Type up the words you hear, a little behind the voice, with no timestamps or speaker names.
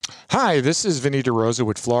Hi, this is Vinny DeRosa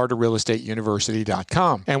with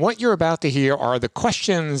FloridaRealEstateUniversity.com. And what you're about to hear are the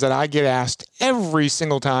questions that I get asked every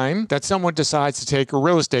single time that someone decides to take a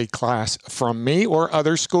real estate class from me or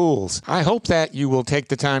other schools. I hope that you will take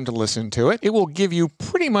the time to listen to it. It will give you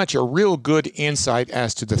pretty much a real good insight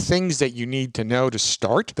as to the things that you need to know to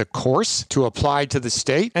start the course, to apply to the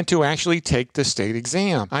state, and to actually take the state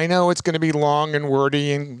exam. I know it's going to be long and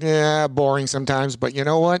wordy and boring sometimes, but you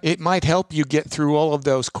know what? It might help you get through all of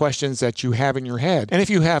those questions that you have in your head. And if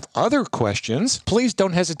you have other questions, please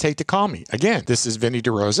don't hesitate to call me. Again, this is Vinny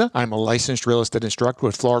DeRosa. I'm a licensed real estate instructor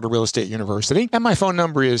with Florida Real Estate University, and my phone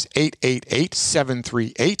number is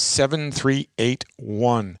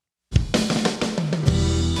 888-738-7381.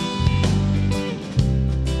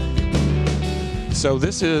 So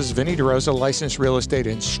this is Vinny DeRosa, licensed real estate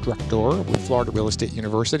instructor with Florida Real Estate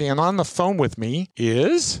University, and on the phone with me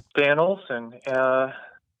is Stan Olson,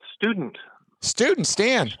 student. Student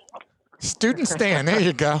Stan. There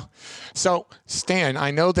you go. So, Stan,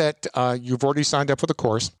 I know that you've already signed up for the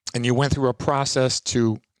course and you went through a process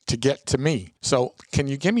to get to me. So, can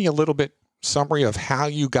you give me a little bit summary of how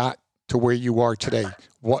you got to where you are today?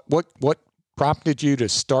 What prompted you to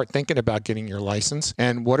start thinking about getting your license,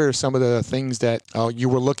 and what are some of the things that you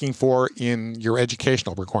were looking for in your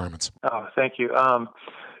educational requirements? Oh, thank you.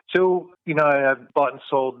 So, I've bought and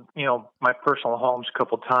sold, my personal homes a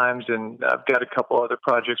couple times, and I've got a couple other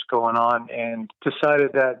projects going on, and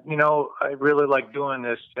decided that, I really like doing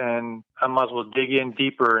this, and I might as well dig in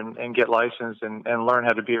deeper and get licensed and learn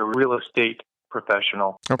how to be a real estate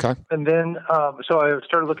professional. Okay. And then, so I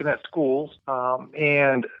started looking at schools,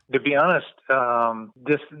 and to be honest,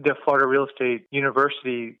 the Florida Real Estate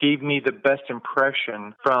University gave me the best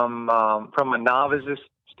impression from a novice's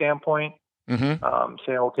standpoint. Mm-hmm.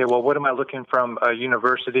 Saying, okay, well, what am I looking from a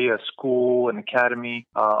university, a school, an academy?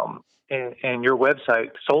 And your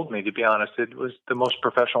website sold me, to be honest. It was the most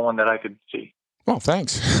professional one that I could see. Well,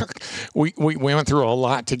 thanks. we went through a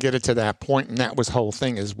lot to get it to that point, and that was the whole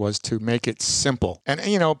thing was to make it simple. And,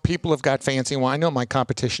 people have got fancy. Well, I know my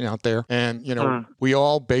competition out there, and, we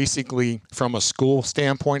all basically, from a school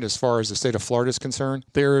standpoint, as far as the state of Florida is concerned,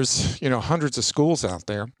 there's, hundreds of schools out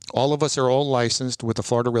there. All of us are all licensed with the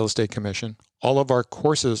Florida Real Estate Commission. All of our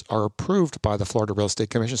courses are approved by the Florida Real Estate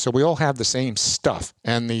Commission, so we all have the same stuff.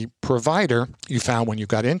 And the provider you found when you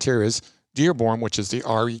got into here is Dearborn, which is the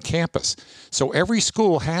RE campus. So every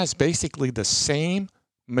school has basically the same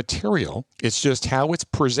material. It's just how it's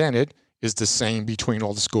presented is the same between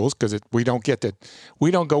all the schools, because we don't go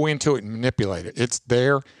into it and manipulate it. It's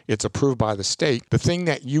there. It's approved by the state. The thing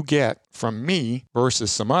that you get from me versus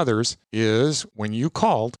some others is when you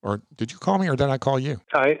called, or did you call me or did I call you?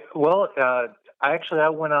 I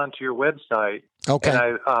went on to your website. Okay.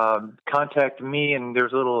 And I contacted me, and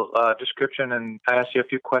there's a little description, and I asked you a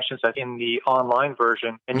few questions in the online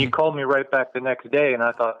version, and you called me right back the next day, and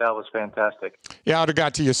I thought that was fantastic. Yeah, I would have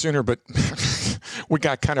got to you sooner, but we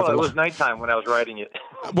got kind of. Well, it was nighttime when I was writing it.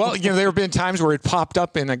 Well, there have been times where it popped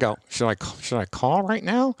up, and I go, should I call right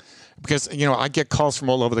now? Because I get calls from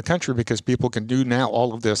all over the country because people can do now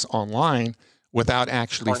all of this online without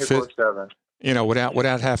actually 24/7.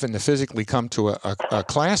 Without having to physically come to a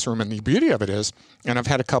classroom. And the beauty of it is, and I've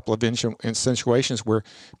had a couple of situations where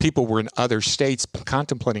people were in other states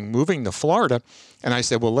contemplating moving to Florida, and I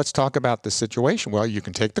said, well, let's talk about the situation. Well, you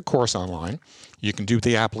can take the course online, you can do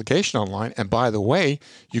the application online, and by the way,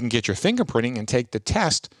 you can get your fingerprinting and take the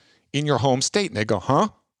test in your home state. And they go, huh?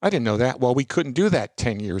 I didn't know that. Well, we couldn't do that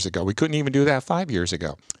 10 years ago. We couldn't even do that 5 years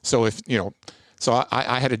ago. So So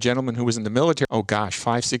I had a gentleman who was in the military,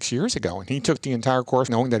 5-6 years ago, and he took the entire course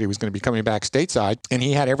knowing that he was going to be coming back stateside, and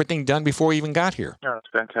he had everything done before he even got here. Oh, that's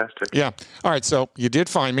fantastic. Yeah. All right, so you did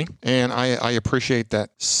find me, and I appreciate that.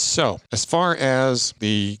 So as far as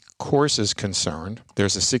the course is concerned,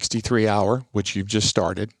 there's a 63-hour, which you've just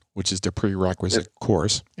started, which is the prerequisite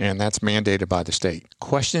course, and that's mandated by the state.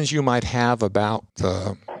 Questions you might have about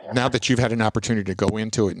now that you've had an opportunity to go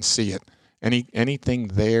into it and see it, anything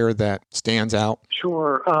there that stands out?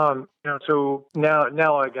 Sure. So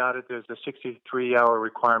now I got it. There's a 63-hour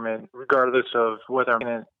requirement, regardless of whether I'm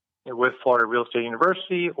in with Florida Real Estate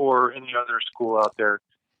University or any other school out there.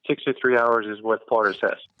 63 hours is what Florida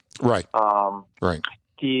says. Right. Right.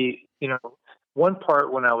 One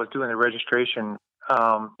part when I was doing the registration,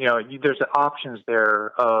 there's options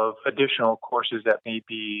there of additional courses that may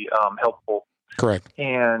be helpful. Correct.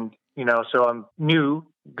 And so I'm new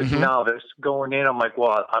novice going in, I'm like,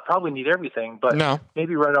 well, I probably need everything, but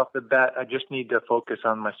maybe right off the bat, I just need to focus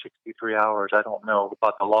on my 63 hours. I don't know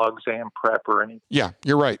about the law exam prep or anything. Yeah,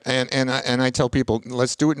 you're right. And I tell people,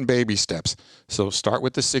 let's do it in baby steps. So start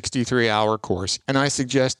with the 63-hour course. And I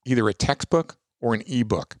suggest either a textbook or an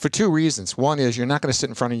ebook for two reasons. One is you're not going to sit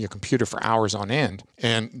in front of your computer for hours on end.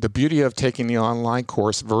 And the beauty of taking the online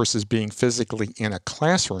course versus being physically in a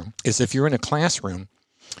classroom is if you're in a classroom,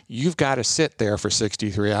 you've got to sit there for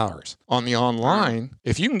 63 hours. On the online,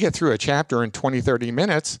 if you can get through a chapter in 20, 30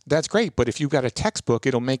 minutes, that's great. But if you've got a textbook,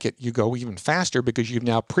 it'll make it you go even faster because you've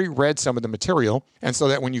now pre-read some of the material. And so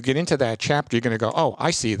that when you get into that chapter, you're going to go, oh, I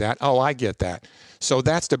see that. Oh, I get that. So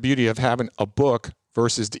that's the beauty of having a book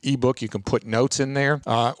versus the ebook. You can put notes in there,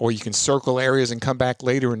 or you can circle areas and come back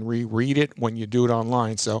later and reread it when you do it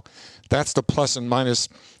online. So that's the plus and minus.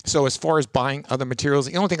 So as far as buying other materials,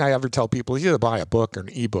 the only thing I ever tell people is either buy a book or an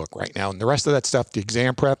ebook right now. And the rest of that stuff, the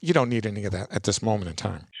exam prep, you don't need any of that at this moment in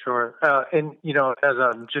time. Sure. And, as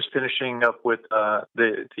I'm just finishing up with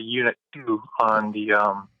the Unit 2 on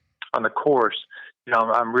the course,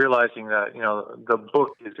 I'm realizing that, the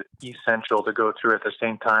book is essential to go through at the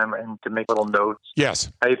same time and to make little notes.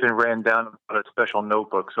 Yes. I even ran down a special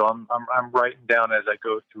notebook. So I'm writing down as I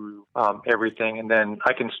go through everything, and then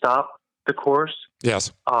I can stop the course.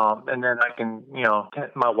 Yes. And then I can,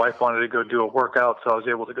 my wife wanted to go do a workout, so I was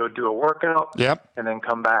able to go do a workout. Yep. And then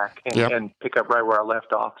come back and pick up right where I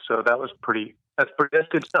left off. So that was that's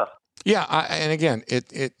good stuff. Yeah. And again,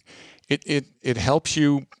 it helps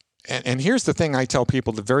you. And here's the thing I tell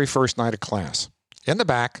people the very first night of class. In the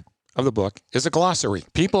back of the book is a glossary.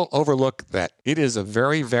 People overlook that. It is a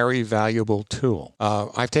very, very valuable tool.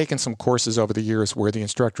 I've taken some courses over the years where the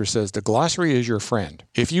instructor says the glossary is your friend.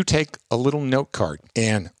 If you take a little note card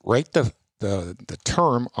and write the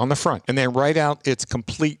term on the front and then write out its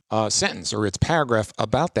complete sentence or its paragraph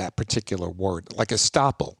about that particular word, like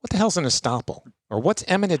estoppel. What the hell's an estoppel? Or what's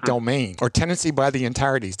eminent domain or tenancy by the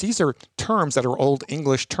entireties? These are terms that are old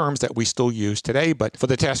English terms that we still use today, but for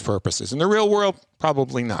the test purposes. In the real world,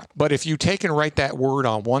 probably not. But if you take and write that word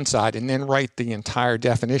on one side and then write the entire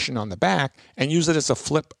definition on the back and use it as a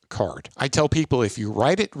flip card, I tell people if you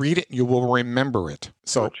write it, read it, you will remember it.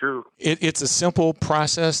 So true. It's a simple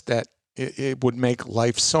process that it would make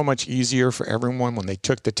life so much easier for everyone when they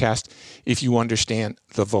took the test if you understand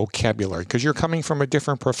the vocabulary, because you're coming from a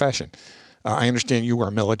different profession. I understand you are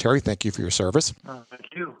military. Thank you for your service.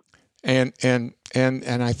 Thank you. And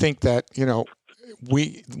I think that,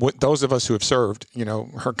 those of us who have served,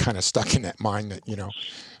 are kind of stuck in that mind that,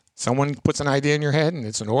 someone puts an idea in your head and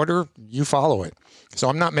it's an order, you follow it. So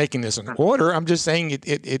I'm not making this an order. I'm just saying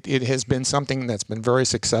it has been something that's been very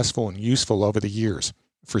successful and useful over the years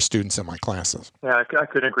for students in my classes. Yeah, I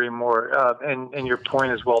couldn't agree more. And your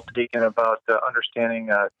point is well taken about understanding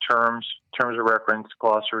terms of reference,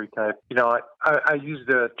 glossary type. I use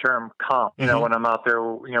the term comp, when I'm out there,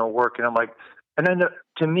 working. I'm like, and then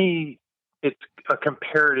to me, it's a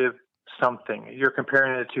comparative something. You're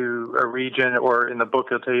comparing it to a region, or in the book,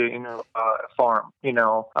 it'll tell you, farm,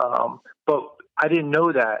 but I didn't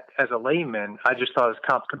know that as a layman. I just thought it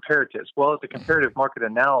was comparatives. Well, it's a comparative market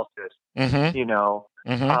analysis,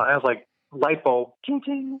 I was like, light bulb, ching,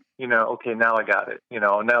 ching, okay, now I got it.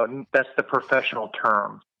 Now that's the professional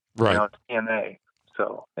term, right? TMA.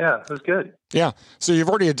 So, yeah, it was good. Yeah. So you've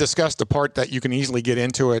already discussed the part that you can easily get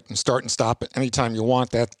into it and start and stop it anytime you want.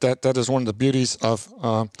 That is one of the beauties of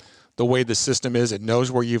the way the system is. It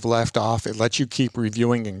knows where you've left off. It lets you keep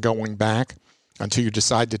reviewing and going back until you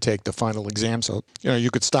decide to take the final exam. So, you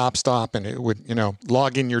could stop, and it would,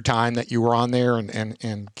 log in your time that you were on there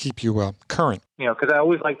and keep you current. Because I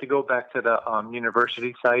always like to go back to the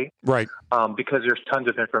university site. Right. Because there's tons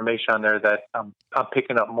of information on there that I'm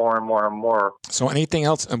picking up more and more and more. So anything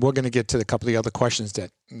else? And we're going to get to a couple of the other questions that,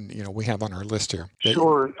 we have on our list here.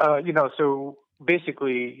 Sure. So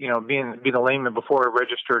basically, being a layman, before I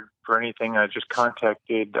registered for anything, I just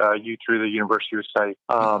contacted you through the university site.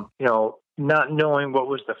 Not knowing what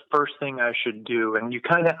was the first thing I should do. And you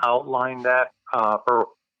kind of outlined that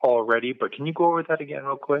already, but can you go over that again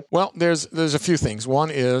real quick? Well, there's a few things. One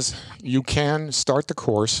is you can start the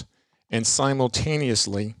course and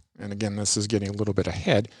simultaneously, and again, this is getting a little bit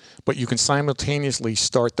ahead, but you can simultaneously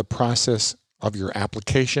start the process of your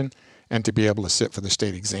application and to be able to sit for the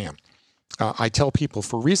state exam. I tell people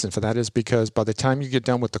reason for that is because by the time you get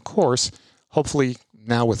done with the course, hopefully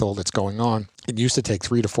now with all that's going on, it used to take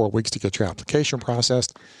 3 to 4 weeks to get your application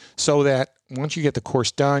processed, so that once you get the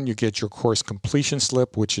course done, you get your course completion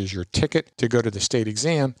slip, which is your ticket to go to the state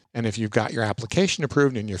exam. And if you've got your application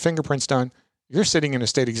approved and your fingerprints done, you're sitting in a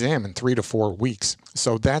state exam in 3 to 4 weeks.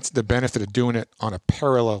 So that's the benefit of doing it on a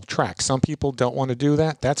parallel track. Some people don't want to do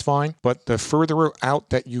that. That's fine. But the further out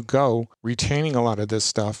that you go, retaining a lot of this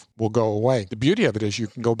stuff will go away. The beauty of it is you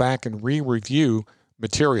can go back and re-review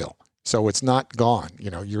material. So it's not gone.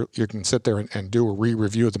 You can sit there and do a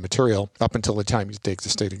re-review of the material up until the time you take the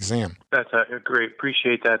state exam. That's great.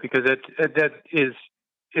 Appreciate that, because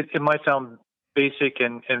it might sound basic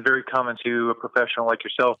and very common to a professional like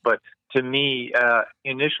yourself, but to me,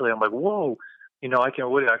 initially, I'm like, whoa, I can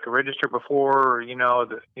register before. It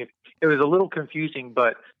was a little confusing,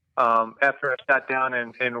 but after I sat down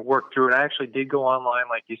and worked through it, I actually did go online,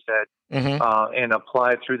 like you said, and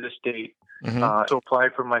applied through the state. So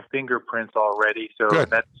applied for my fingerprints already. So Good.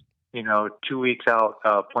 That's 2 weeks out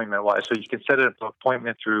appointment wise. So you can set an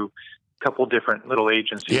appointment through a couple different little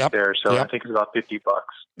agencies there. So I think it's about $50.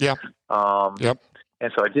 Yeah.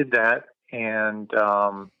 And so I did that, and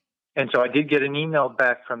so I did get an email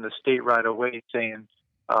back from the state right away saying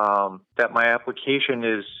that my application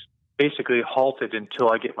is basically halted until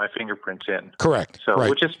I get my fingerprints in. Correct. So, right.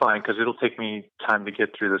 Which is fine, because it'll take me time to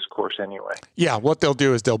get through this course anyway. Yeah, what they'll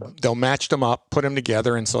do is they'll match them up, put them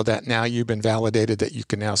together, and so that now you've been validated that you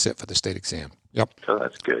can now sit for the state exam. Yep. So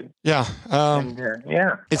that's good. Yeah.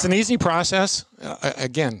 Yeah. It's an easy process.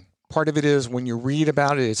 Again, part of it is when you read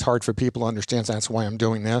about it, it's hard for people to understand. That's why I'm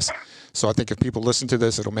doing this. So I think if people listen to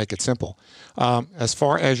this, it'll make it simple. As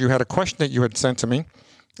far as you had a question that you had sent to me,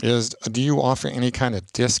 is do you offer any kind of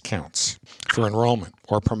discounts for enrollment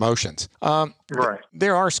or promotions? Right.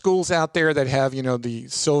 There are schools out there that have, the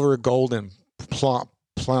silver, gold, and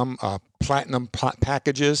platinum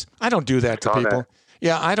packages. I don't do that to people.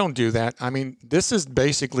 Yeah, I don't do that. I mean, this is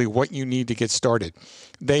basically what you need to get started.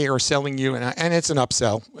 They are selling you, and it's an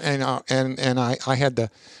upsell. And I had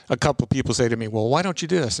a couple of people say to me, well, why don't you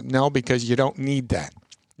do this? No, because you don't need that.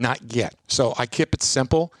 Not yet. So I keep it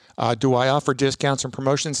simple. Do I offer discounts and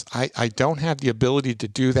promotions? I don't have the ability to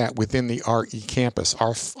do that within the RE campus.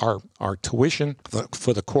 Our tuition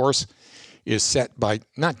for the course is set by,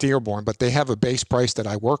 not Dearborn, but they have a base price that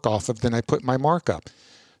I work off of, then I put my markup.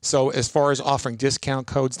 So as far as offering discount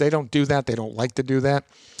codes, they don't do that. They don't like to do that.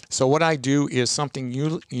 So what I do is something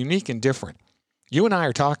unique and different. You and I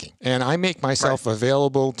are talking, and I make myself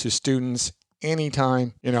available to students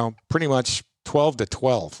anytime, pretty much 12 to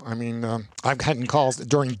 12. I mean, I've gotten calls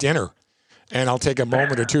during dinner, and I'll take a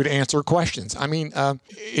moment or two to answer questions. I mean,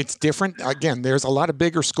 it's different. Again, there's a lot of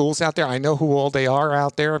bigger schools out there. I know who all they are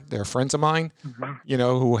out there. They're friends of mine,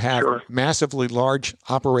 who have massively large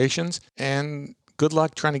operations, and good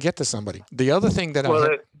luck trying to get to somebody. The other thing that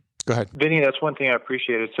go ahead. Vinny, that's one thing I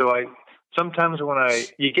appreciated. So sometimes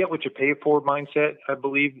you get what you pay for mindset, I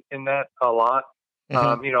believe in that a lot.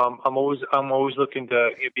 I'm always looking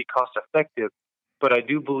to be cost effective, but I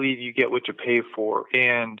do believe you get what you pay for.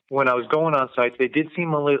 And when I was going on sites, they did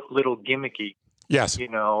seem a little gimmicky. Yes.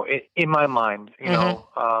 In my mind, and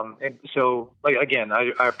so again,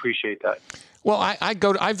 I appreciate that. Well,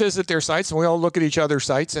 I visit their sites, and we all look at each other's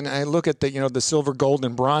sites, and I look at the silver, gold,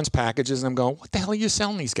 and bronze packages, and I'm going, what the hell are you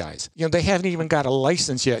selling these guys? They haven't even got a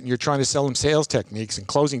license yet, and you're trying to sell them sales techniques and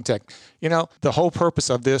closing tech. The whole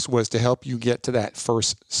purpose of this was to help you get to that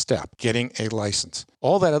first step, getting a license.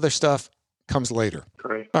 All that other stuff comes later.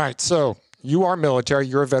 Great. All right, so you are military.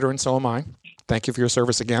 You're a veteran, so am I. Thank you for your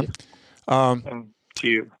service again. And to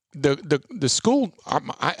you. The school,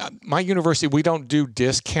 my university, we don't do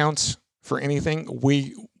discounts for anything.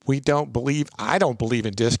 I don't believe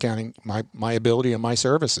in discounting my ability and my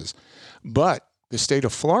services. But the state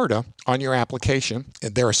of Florida, on your application,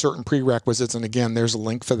 there are certain prerequisites, and again, there's a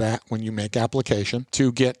link for that when you make application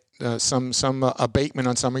to get some abatement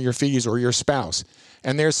on some of your fees or your spouse.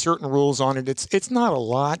 And there's certain rules on it. It's not a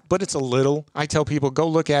lot, but it's a little. I tell people, go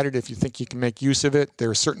look at it if you think you can make use of it. There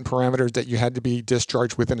are certain parameters that you had to be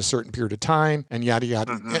discharged within a certain period of time, and yada,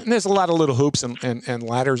 yada. And there's a lot of little hoops and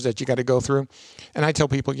ladders that you got to go through. And I tell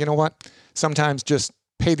people, you know what? Sometimes just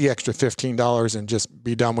pay the extra $15 and just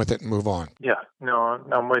be done with it and move on. Yeah, no,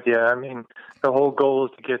 I'm with you. I mean, the whole goal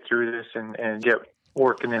is to get through this and get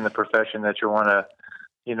working in the profession that you want to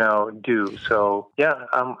do. So yeah,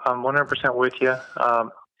 I'm 100% with you.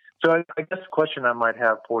 So I guess the question I might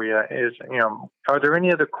have for you is, are there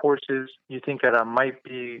any other courses you think that I might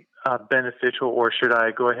be beneficial, or should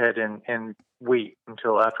I go ahead and wait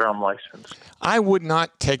until after I'm licensed? I would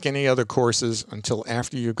not take any other courses until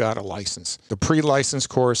after you got a license. The pre-license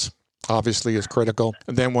course obviously is critical.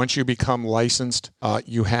 And then once you become licensed,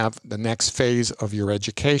 you have the next phase of your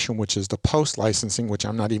education, which is the post-licensing, which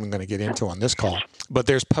I'm not even going to get into on this call. But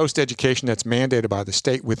there's post-education that's mandated by the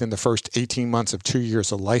state within the first 18 months of 2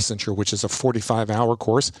 years of licensure, which is a 45-hour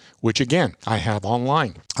course, which again, I have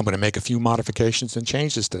online. I'm going to make a few modifications and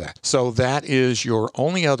changes to that. So that is your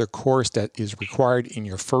only other course that is required in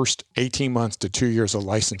your first 18 months to 2 years of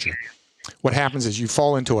licensure. What happens is you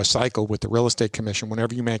fall into a cycle with the Real Estate Commission.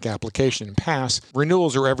 Whenever you make application and pass,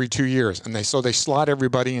 renewals are every 2 years. And they slot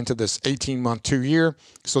everybody into this 18-month, 2 year,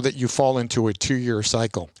 so that you fall into a 2-year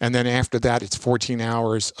cycle. And then after that, it's 14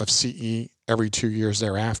 hours of CE every 2 years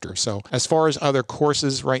thereafter. So as far as other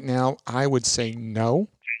courses right now, I would say no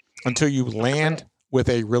until you land with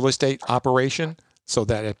a real estate operation. So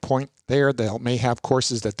that at point there, they may have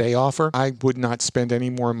courses that they offer. I would not spend any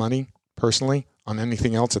more money personally on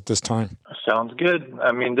anything else at this time. Sounds good.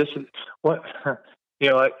 I mean, this is what,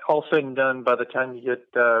 all said and done, by the time you get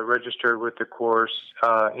registered with the course,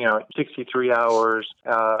 63 hours,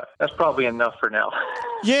 that's probably enough for now.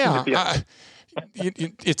 Yeah.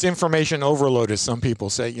 It's information overload, as some people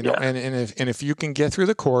say, and if you can get through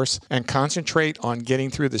the course and concentrate on getting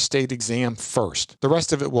through the state exam first, the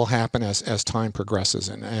rest of it will happen as time progresses.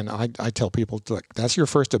 And I tell people, look, that's your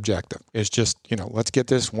first objective. It's just, let's get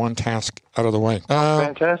this one task out of the way.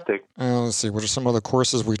 Fantastic. Let's see, what are some other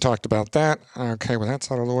courses? We talked about that. Okay, well, that's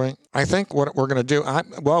out of the way. I think what we're going to do,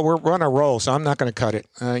 we're on a roll, so I'm not going to cut it.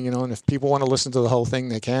 And if people want to listen to the whole thing,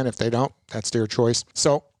 they can. If they don't, that's their choice.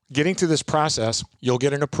 So getting through this process, you'll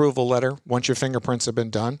get an approval letter once your fingerprints have been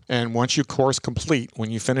done. And once you course complete,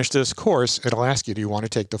 when you finish this course, it'll ask you, do you want to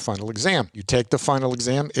take the final exam? You take the final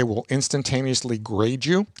exam, it will instantaneously grade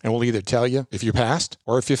you and will either tell you if you passed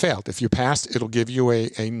or if you failed. If you passed, it'll give you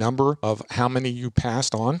a number of how many you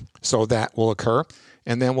passed on. So that will occur.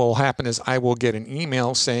 And then what will happen is I will get an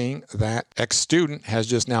email saying that X student has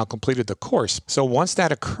just now completed the course. So once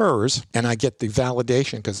that occurs and I get the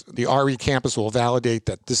validation, because the RE campus will validate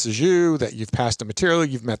that this is you, that you've passed the material,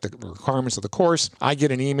 you've met the requirements of the course, I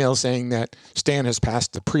get an email saying that Stan has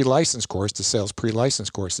passed the pre-license course, the sales pre-license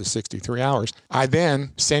course, the 63 hours. I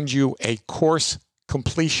then send you a course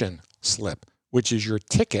completion slip, which is your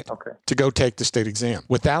ticket to go take the state exam.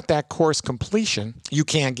 Without that course completion, you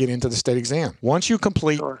can't get into the state exam. Once you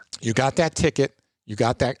complete, you got that ticket, you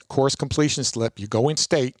got that course completion slip, you go in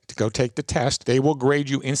state to go take the test. They will grade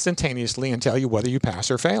you instantaneously and tell you whether you pass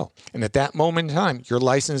or fail. And at that moment in time, your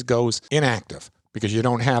license goes inactive because you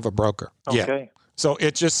don't have a broker yet. So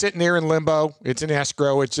it's just sitting there in limbo. It's in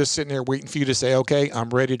escrow. It's just sitting there waiting for you to say, okay,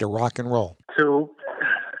 I'm ready to rock and roll. So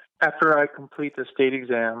after I complete the state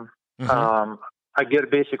exam, I get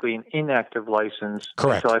basically an inactive license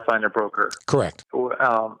until I find a broker. Correct.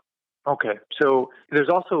 Okay. So there's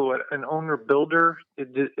also an owner builder.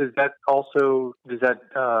 Does that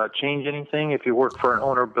change anything if you work for an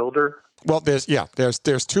owner builder? Well, there's two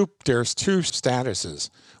statuses.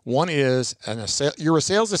 One is you're a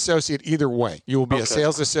sales associate either way. You will be a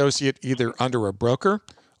sales associate either under a broker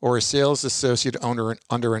or a sales associate under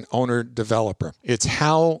an owner developer. It's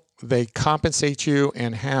how they compensate you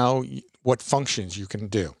and what functions you can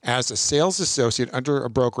do. As a sales associate under a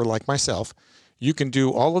broker like myself, you can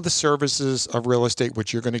do all of the services of real estate,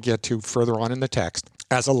 which you're going to get to further on in the text,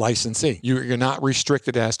 as a licensee. You're not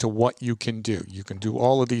restricted as to what you can do. You can do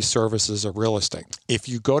all of these services of real estate. If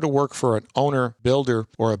you go to work for an owner builder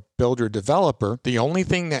or a builder developer, the only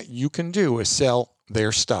thing that you can do is sell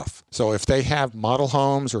their stuff. So if they have model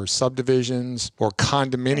homes or subdivisions or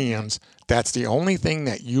condominiums, that's the only thing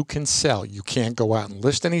that you can sell. You can't go out and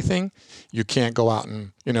list anything. You can't go out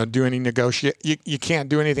and, do any you can't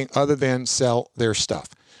do anything other than sell their stuff.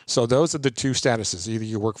 So those are the two statuses. Either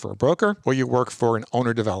you work for a broker or you work for an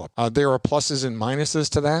owner developer. There are pluses and minuses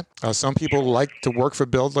to that. Some people like to work for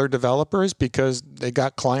builder developers because they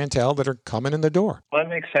got clientele that are coming in the door. Well, that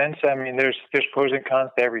makes sense. I mean, there's pros and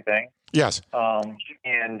cons to everything. Yes. So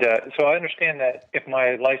I understand that if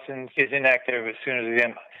my license is inactive as soon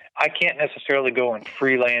as I can't necessarily go and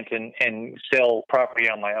freelance and sell property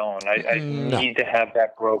on my own. I need to have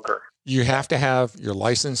that broker. You have to have your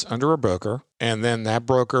license under a broker, and then that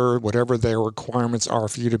broker, whatever their requirements are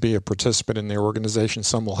for you to be a participant in their organization,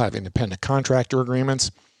 some will have independent contractor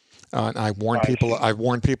agreements. I've warned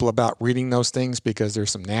people about reading those things because there's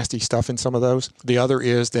some nasty stuff in some of those. The other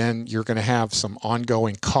is then you're going to have some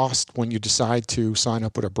ongoing cost when you decide to sign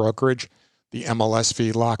up with a brokerage. The MLS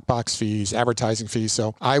fee, lockbox fees, advertising fees.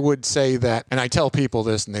 So I would say that, and I tell people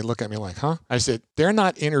this and they look at me like, huh? I said, they're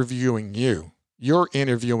not interviewing you. You're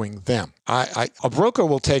interviewing them. A broker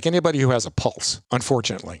will take anybody who has a pulse,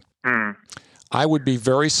 unfortunately. I would be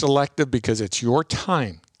very selective because it's your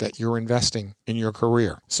time that you're investing in your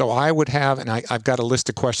career. So I would have, and I've got a list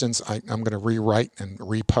of questions I'm going to rewrite and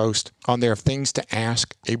repost on there of things to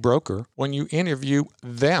ask a broker when you interview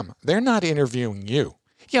them. They're not interviewing you.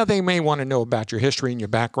 Yeah, they may want to know about your history and your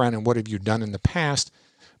background and what have you done in the past,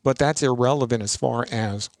 but that's irrelevant as far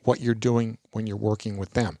as what you're doing when you're working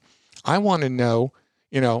with them. I want to know,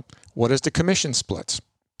 what is the commission splits?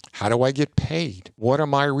 How do I get paid? What are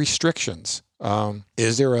my restrictions?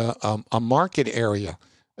 Is there a market area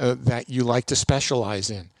that you like to specialize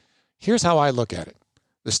in? Here's how I look at it.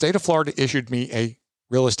 The state of Florida issued me a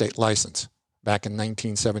real estate license back in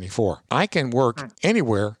 1974. I can work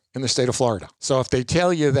anywhere in the state of Florida. So if they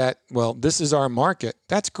tell you that, well, this is our market,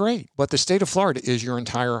 that's great. But the state of Florida is your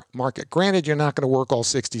entire market. Granted, you're not going to work all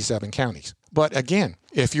 67 counties. But again,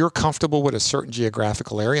 if you're comfortable with a certain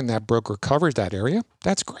geographical area and that broker covers that area,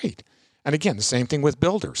 that's great. And again, the same thing with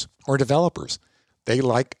builders or developers. They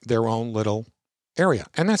like their own little area,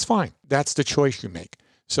 and that's fine. That's the choice you make.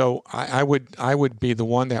 So I would be the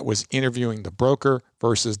one that was interviewing the broker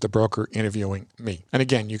versus the broker interviewing me. And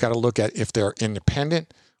again, you got to look at if they're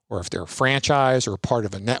independent or if they're a franchise or part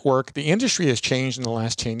of a network. The industry has changed in the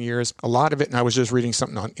last 10 years. A lot of it, and I was just reading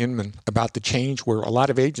something on Inman about the change where a lot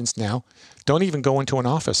of agents now don't even go into an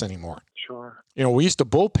office anymore. Sure. We used to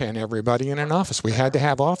bullpen everybody in an office. We had to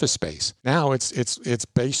have office space. Now it's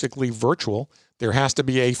basically virtual. There has to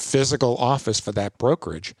be a physical office for that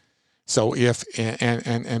brokerage. So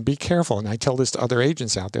and be careful, and I tell this to other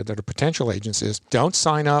agents out there that are potential agents, is don't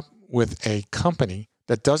sign up with a company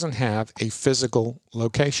that doesn't have a physical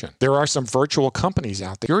location. There are some virtual companies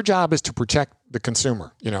out there. Your job is to protect the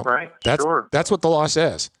consumer. Right. That's what the law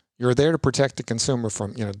says. You're there to protect the consumer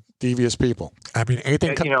from devious people. I mean,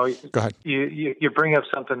 anything. Go ahead. You bring up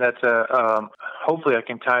something that's hopefully I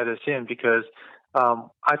can tie this in because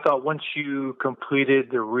I thought once you completed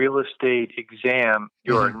the real estate exam,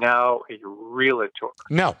 you are now a realtor.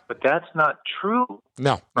 No, but that's not true.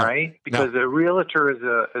 No, right? Because a realtor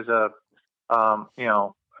is a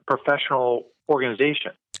professional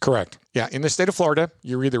organization. Correct. Yeah. In the state of Florida,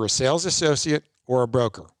 you're either a sales associate or a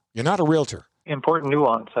broker. You're not a realtor. Important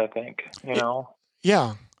nuance, I think.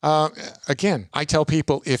 Yeah. Again, I tell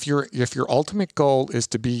people if your ultimate goal is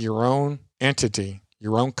to be your own entity,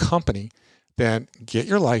 your own company, then get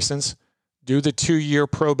your license, do the 2-year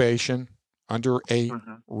probation under a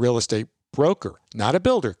real estate broker, not a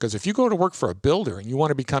builder. Because if you go to work for a builder and you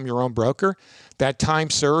want to become your own broker, that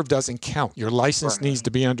time served doesn't count. Your license needs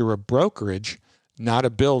to be under a brokerage, not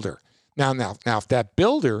a builder. Now, if that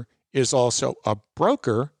builder is also a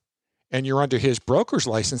broker and you're under his broker's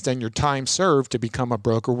license, then your time served to become a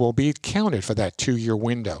broker will be counted for that 2-year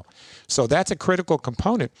window. So that's a critical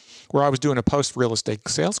component. Where I was doing a post-real estate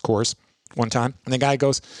sales course one time, and the guy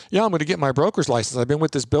goes, yeah, I'm going to get my broker's license. I've been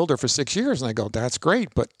with this builder for 6 years. And I go, that's great,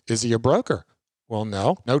 but is he a broker? Well,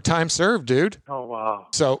 no time served, dude. Oh, wow.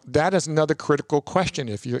 So that is another critical question.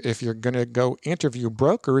 If you're going to go interview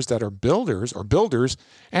brokers that are builders or builders,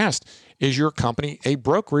 asked, is your company a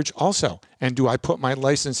brokerage also? And do I put my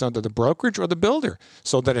license under the brokerage or the builder?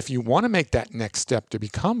 So that if you want to make that next step to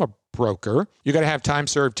become a broker, you got to have time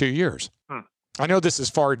served 2 years. I know this is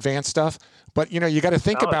far advanced stuff, but you got to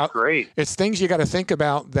think about it's things you got to think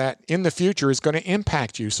about that in the future is going to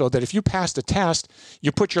impact you, so that if you pass the test,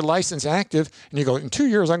 you put your license active and you go, in 2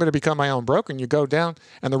 years, I'm going to become my own broker, and you go down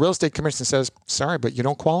and the real estate commission says, sorry, but you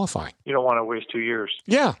don't qualify. You don't want to waste 2 years.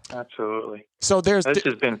 Yeah, absolutely. So this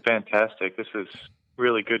has been fantastic. This is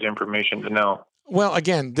really good information to know. Well,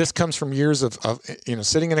 again, this comes from years of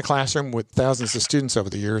sitting in a classroom with thousands of students over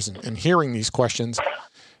the years and hearing these questions.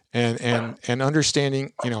 And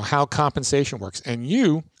understanding, how compensation works. And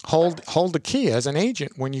you hold the key as an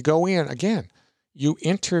agent when you go in. Again, you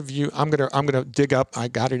interview. I'm gonna dig up. I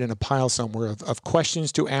got it in a pile somewhere of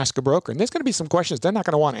questions to ask a broker. And there's going to be some questions they're not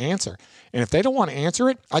going to want to answer. And if they don't want to answer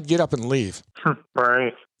it, I'd get up and leave.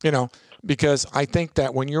 Right. Because I think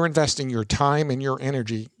that when you're investing your time and your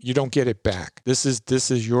energy, you don't get it back. This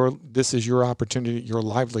is your opportunity, your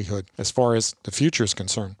livelihood as far as the future is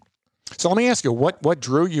concerned. So let me ask you, what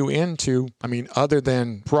drew you into, other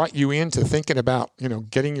than brought you into thinking about,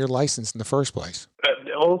 getting your license in the first place?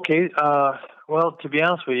 Okay. Well, to be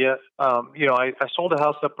honest with you, I sold a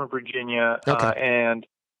house up in Virginia, and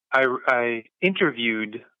I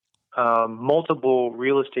interviewed multiple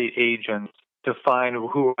real estate agents to find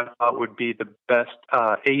who I thought would be the best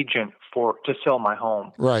agent to sell my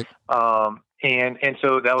home. Right. And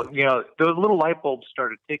so that, those little light bulbs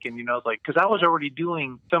started ticking, like, because I was already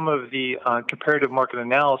doing some of the comparative market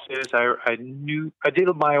analysis. I did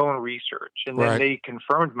my own research, and then they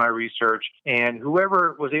confirmed my research. And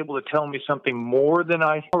whoever was able to tell me something more than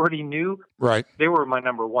I already knew, they were my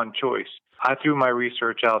number one choice. I threw my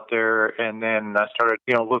research out there, and then I started,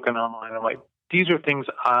 looking online. I'm like, these are things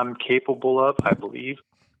I'm capable of, I believe.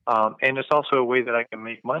 And it's also a way that I can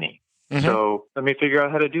make money. Mm-hmm. So let me figure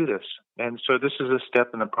out how to do this. And so this is a step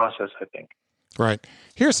in the process, I think. Right.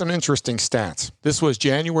 Here's some interesting stats. This was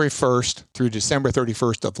January 1st through December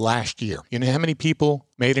 31st of last year. You know how many people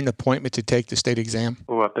made an appointment to take the state exam?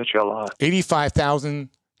 Oh, I bet you a lot.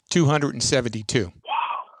 85,272.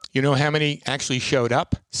 You know how many actually showed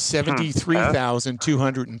up?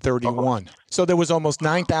 73,231. So there was almost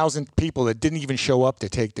 9,000 people that didn't even show up to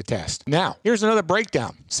take the test. Now, here's another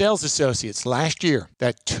breakdown. Sales associates last year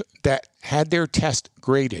that had their test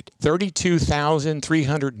graded,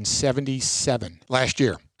 32,377 last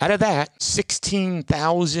year. Out of that,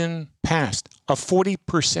 16,000 passed, a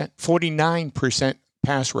 49%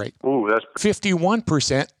 pass rate. Ooh, that's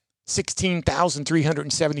 51%,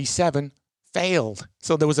 16,377 failed.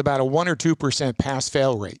 So there was about a 1 or 2%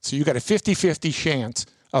 pass-fail rate. So you got a 50-50 chance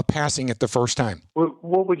of passing it the first time.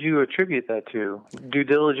 What would you attribute that to? Due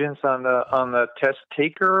diligence on the test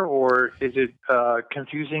taker, or is it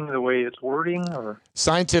confusing the way it's wording? Or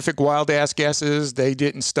scientific wild-ass guesses. They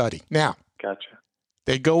didn't study. Now, gotcha.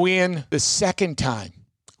 They go in the second time,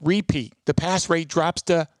 repeat. The pass rate drops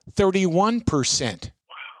to 31%. Wow.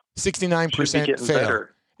 69% fail. Better.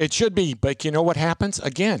 It should be, but you know what happens?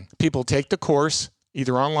 Again, people take the course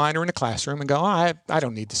either online or in a classroom and go, I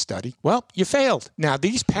don't need to study. Well, you failed. Now,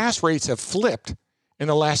 these pass rates have flipped in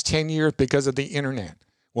the last 10 years because of the internet.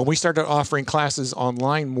 When we started offering classes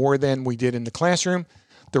online more than we did in the classroom,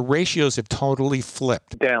 the ratios have totally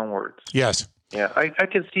flipped. Downwards. Yes. Yeah, I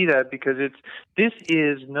can see that because this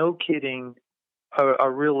is, no kidding, a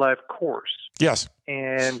real-life course. Yes.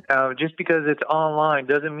 And just because it's online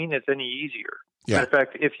doesn't mean it's any easier. Yeah. Matter of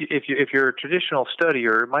fact, if you're a traditional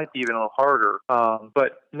studier, it might be even a little harder.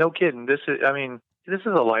 But no kidding, this is a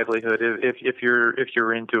livelihood if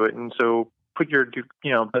you're into it, and so put your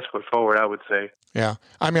best foot forward, I would say. Yeah,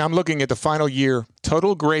 I'm looking at the final year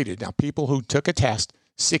total graded. Now, people who took a test,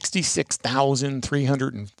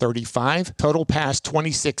 66,335 total pass,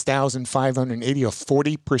 26,580, a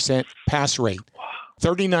 40% pass rate.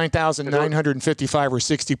 39,955 or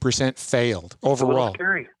 60% failed overall. A little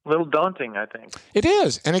scary, a little daunting, I think. It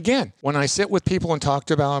is. And again, when I sit with people and talk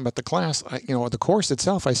to them about the class, the course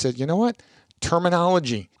itself, I said, you know what?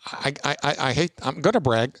 Terminology. I'm going to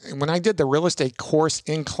brag. When I did the real estate course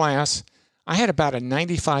in class, I had about a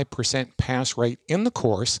 95% pass rate in the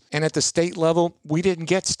course. And at the state level, we didn't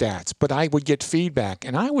get stats, but I would get feedback.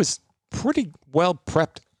 And I was pretty well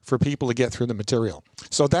prepped for people to get through the material.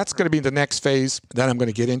 So that's going to be the next phase that I'm going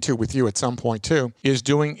to get into with you at some point too, is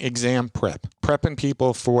doing exam prep, prepping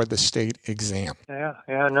people for the state exam. Yeah,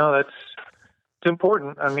 no, it's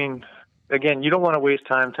important. Again, you don't want to waste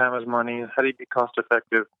time. Time is money. How do you be cost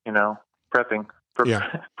effective? Prepping,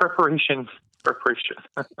 preparation.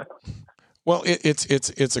 Well,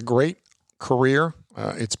 it's a great career.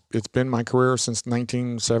 It's been my career since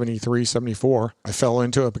 1973, 74. I fell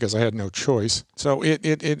into it because I had no choice. So it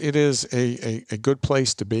is a good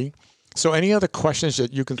place to be. So any other questions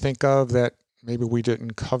that you can think of that maybe we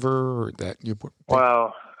didn't cover or that you think?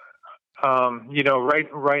 Wow.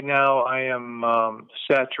 Right now I am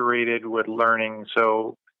saturated with learning.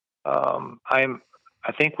 So I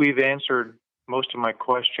think we've answered most of my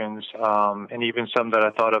questions, and even some that I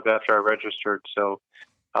thought of after I registered. So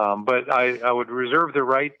but I would reserve the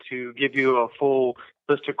right to give you a full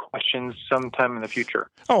list of questions sometime in the future.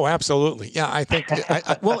 Oh, absolutely. Yeah, I think,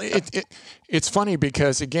 it's funny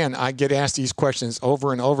because, again, I get asked these questions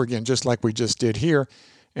over and over again, just like we just did here.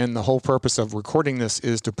 And the whole purpose of recording this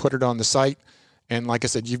is to put it on the site. And like I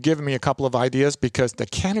said, you've given me a couple of ideas because the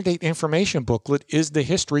candidate information booklet is the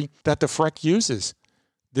history that the FREC uses.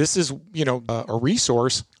 This is, a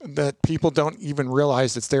resource that people don't even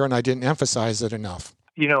realize it's there, and I didn't emphasize it enough.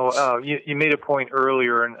 You made a point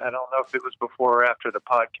earlier, and I don't know if it was before or after the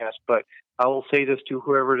podcast, but I will say this to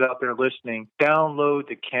whoever's out there listening. Download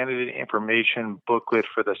the candidate information booklet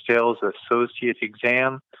for the sales associate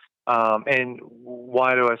exam. And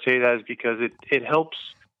why do I say that is because it helps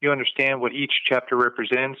you understand what each chapter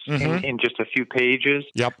represents in just a few pages.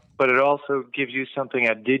 Yep. But it also gives you something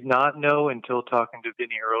I did not know until talking to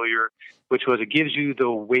Vinny earlier, which was it gives you the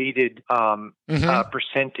weighted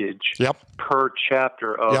percentage per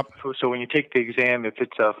chapter. So when you take the exam, if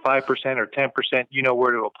it's a 5% or 10%, you know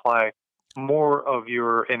where to apply more of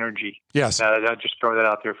your energy. Yes. I'll just throw that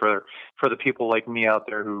out there for the people like me out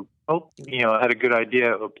there who, had a good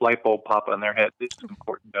idea of a light bulb pop on their head. This is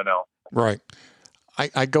important to know. Right.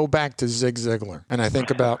 I go back to Zig Ziglar, and I think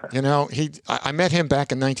about, I met him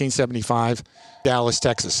back in 1975, Dallas,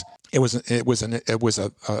 Texas. It was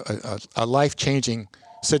a life-changing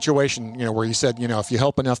situation, where he said, if you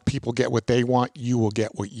help enough people get what they want, you will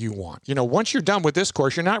get what you want. Once you're done with this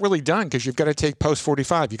course, you're not really done, because you've got to take post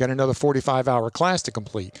 45. You've got another 45-hour class to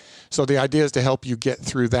complete. So the idea is to help you get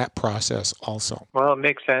through that process also. Well, it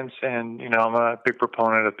makes sense. And, I'm a big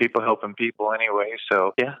proponent of people helping people anyway.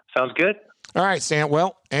 So, yeah, sounds good. All right, Stan.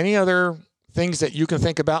 Well, any other things that you can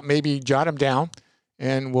think about, maybe jot them down,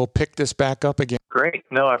 and we'll pick this back up again. Great.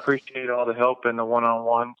 No, I appreciate all the help and the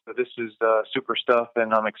one-on-one. So this is super stuff,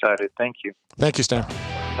 and I'm excited. Thank you. Thank you, Stan.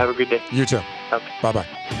 Have a good day. You too. Okay.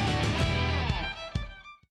 Bye-bye.